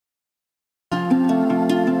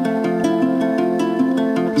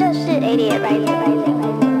Yeah,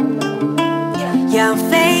 I'm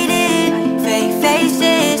faded, fake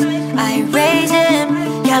faces, I raise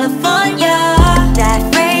him, California. That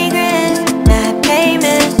fragrance, that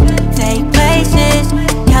payments, fake places,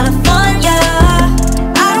 California.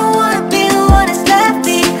 I don't wanna be the one that's left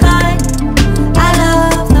behind. I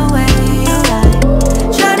love the way you lie.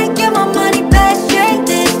 Tryna get my money back straight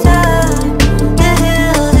this time. The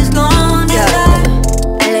hills is gone decide.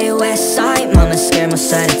 LA West Side, mama scared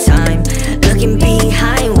most of the time. Looking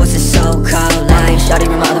behind, what's it so called life? Shawty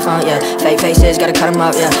from my other phone, yeah. Fake faces, gotta cut them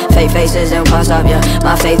up, yeah. Fake faces, they don't pause up, yeah.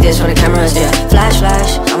 My faith is from the cameras, yeah. Flash,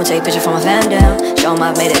 flash, I'ma take a picture from my fan down. Show 'em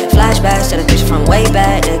I've made it flashbacks to the picture from way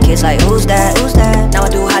back. The kids like, who's that, who's that? Now I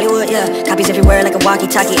do Hollywood, yeah. Copies everywhere like a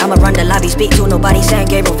walkie-talkie. I'ma run the lobby, speak to nobody, San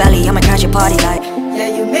Gabriel Valley. I'ma crash your party like, yeah,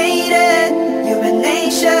 you made it, you've been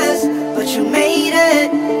anxious, but you made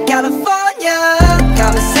it. California,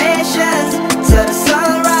 conversations till the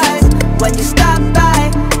sunrise. When you stop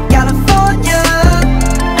by California,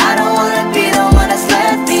 I don't wanna be the one that's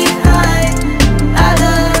left behind. I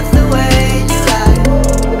love the way you lie.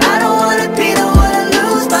 I don't wanna be the one to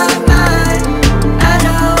lose my mind. I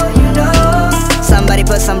know you know. Somebody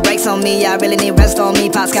put some brakes on me, I really need rest on me.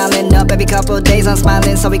 Pops calling up every couple of days, I'm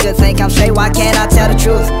smiling so we could think I'm straight. Why can't I tell the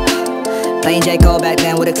truth? Playing J. Cole back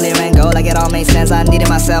then with a clear and goal, like it all made sense. I needed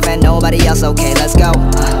myself and nobody else, okay, let's go.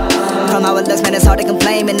 From how it looks, man, it's hard to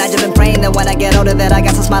complain. And I just been praying that when I get older that I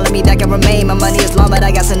got some smile in me that can remain. My money is long, but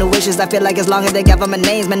I got some new wishes. I feel like as long as they got my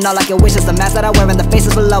names, man, all I can wish is the mask that I wear and the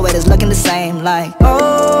faces below it is looking the same. Like,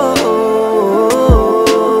 oh,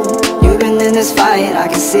 you've been in this fight, I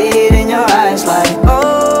can see it in your eyes. Like,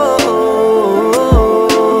 oh,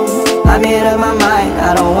 I made up my mind,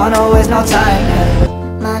 I don't wanna waste no time.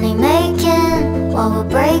 Money making while we're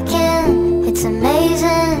breaking, it's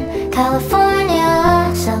amazing.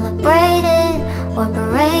 California, celebrated or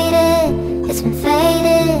berated, it's been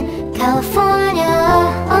faded. California,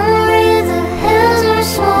 on the ridge, the hills are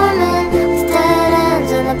swarming with dead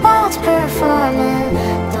ends and the bots performing.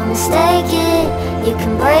 Don't mistake it, you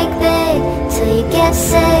can break big till you get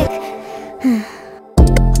sick.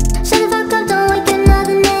 Shut the fuck up, don't wake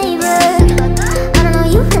another neighbor. I don't know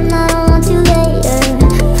you and I don't want to later.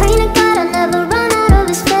 Praying to God I'll never run out of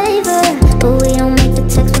his favor, but we don't make the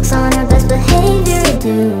textbooks on our best behavior,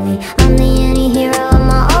 do we? I'm